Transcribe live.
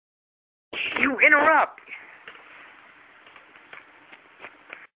You interrupt.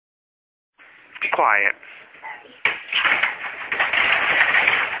 Be quiet.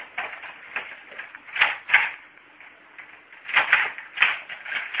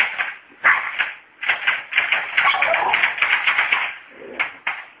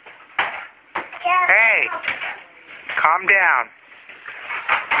 Hey, calm down.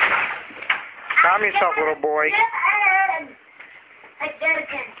 Calm yourself, little boy.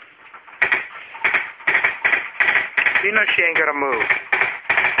 You know she ain't gonna move.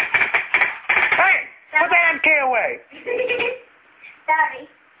 Hey, put the MK away. Sorry.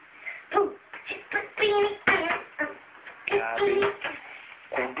 Gabby,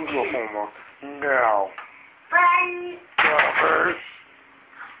 go do your homework now.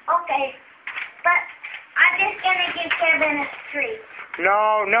 Okay, but I'm just gonna give Kevin a treat.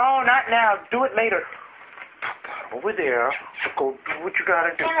 No, not now. Do it later. Over there. Go do what you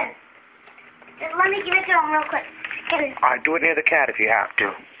gotta do. Kevin, just let me give it to him real quick. Kevin. All right, do it near the cat if you have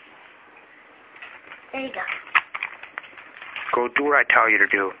to. There you go. Go do what I tell you to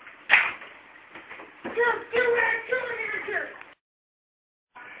do. Do what I told you to do.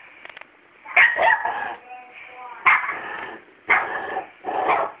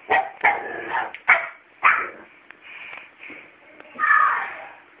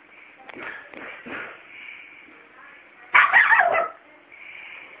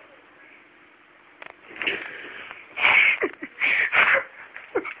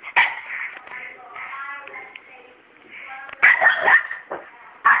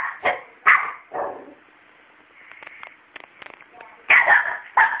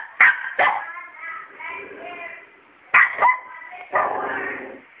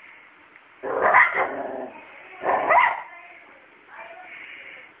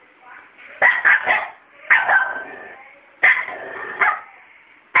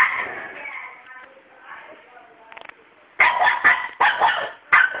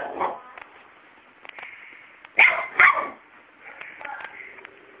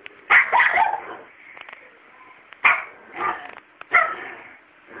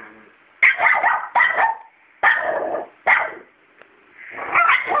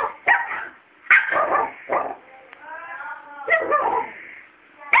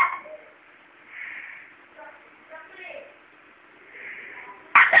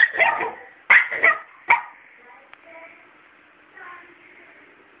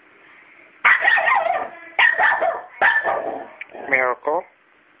 Miracle.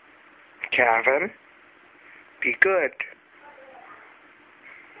 Kevin. Be good.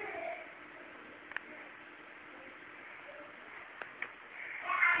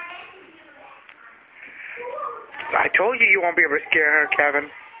 I told you you won't be able to scare her, Kevin.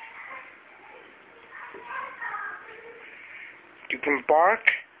 You can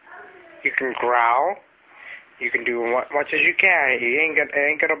bark. You can growl. You can do much as you can. It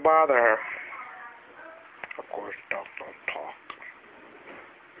ain't gonna bother her. Of course, dogs don't talk.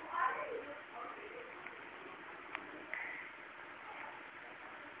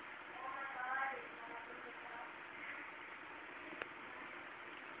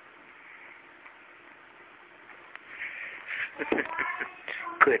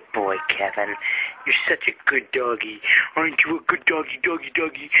 Good boy, Kevin. You're such a good doggy. Aren't you a good doggy? You good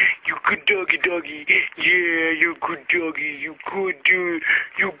doggy. Yeah, you good doggy. You good dude.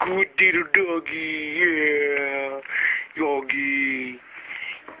 You good little doggy. Yeah, doggy.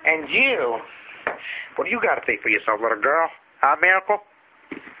 And you, what do you got to say for yourself, little girl? Huh, Miracle?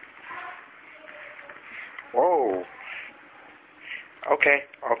 Whoa. Okay.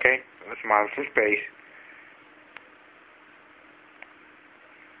 Let's mind some space.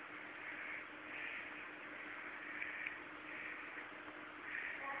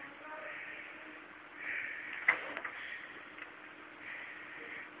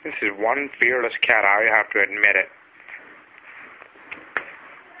 This is one fearless cat, I have to admit it.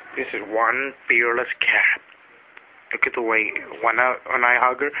 This is one fearless cat. Look at the way, when I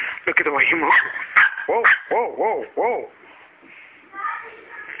hug her, look at the way he moves. Whoa.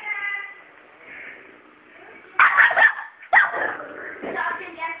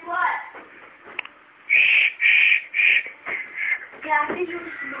 Dawson, guess what? Shh. Yeah, I think it was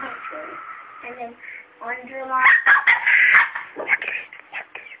my turn. And then underline. Watch this.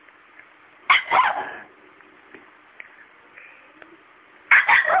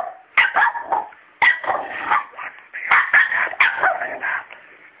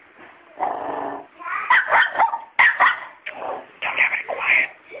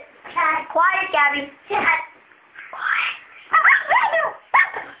 Quiet, Gabby. Cat. Quiet.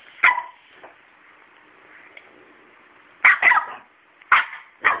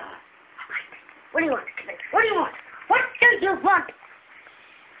 What do you want? What do you want? What do you want?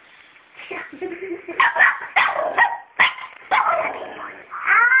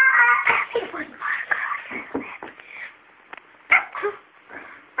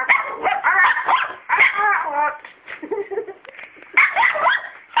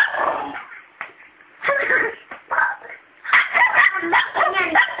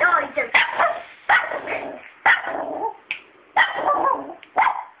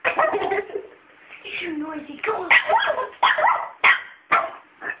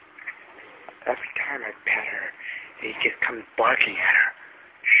 Every time I pet her, he just comes barking at her.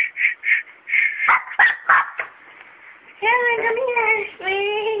 Shh, shh, shh, shh. Kevin, come here,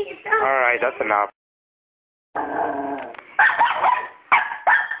 sweetie. Alright, that's enough.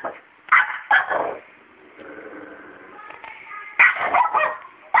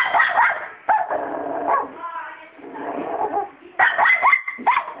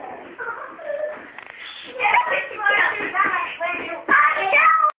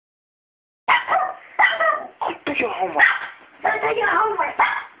 Do your homework. Go do your homework. I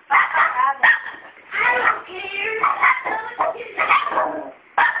don't care.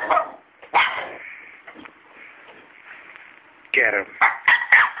 Get him.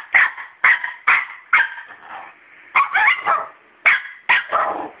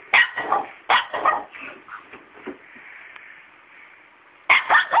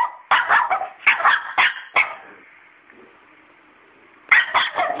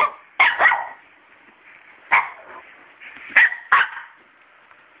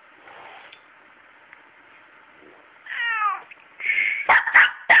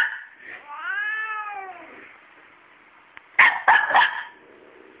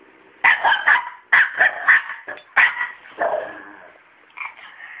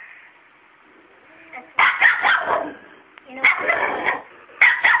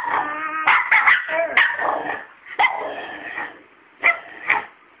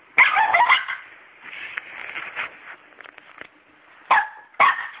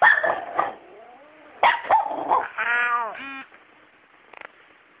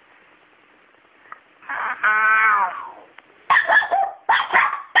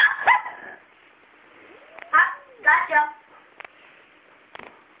 Gotcha.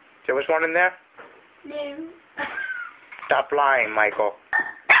 There was one in there? No. Stop lying, Michael.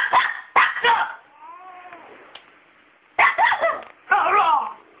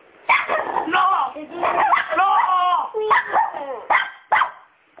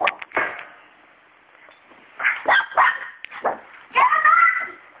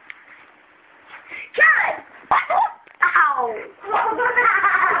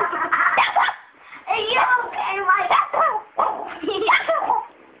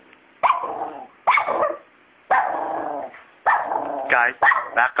 Guys,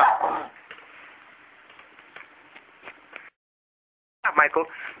 back up. Michael,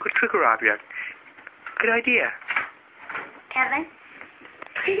 good trigger object. Good idea. Kevin?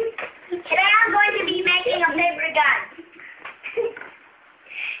 Today I'm going to be making a paper gun.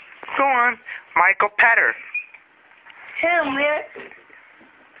 Go on. Michael, pet her. Who, Mir?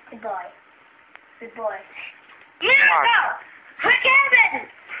 Good boy. Good boy. on. Miracle! For Kevin!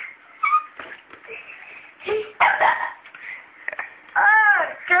 Oh,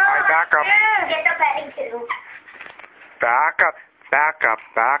 good. Alright, back up. Get the petting too. Back up. Back up.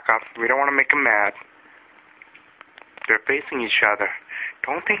 Back up. We don't want to make them mad. They're facing each other.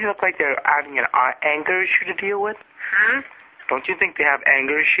 Don't they look like they're having an anger issue to deal with? Huh? Don't you think they have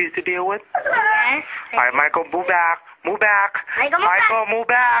anger issues to deal with? Yes. Alright, Michael, move back. Move back. Michael, Move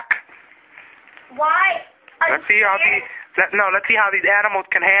back. Why? Let's see how let's see how these animals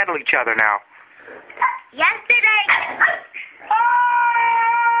can handle each other now. Yesterday.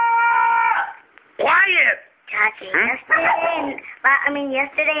 Quiet! Gotcha.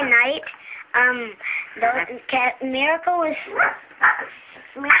 Yesterday night, Miracle was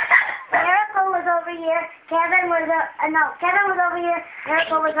over here. Kevin was over here.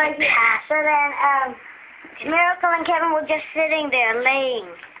 Miracle was right here. So then, Miracle and Kevin were just sitting there, laying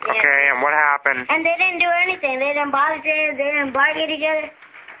there. Okay, and what happened? And they didn't do anything. They didn't bother each other. They didn't bark at each other.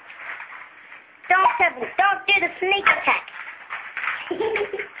 Don't, Kevin. Don't do the sneak attack.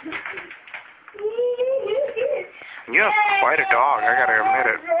 You're quite a dog, I gotta admit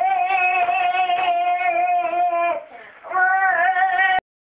it.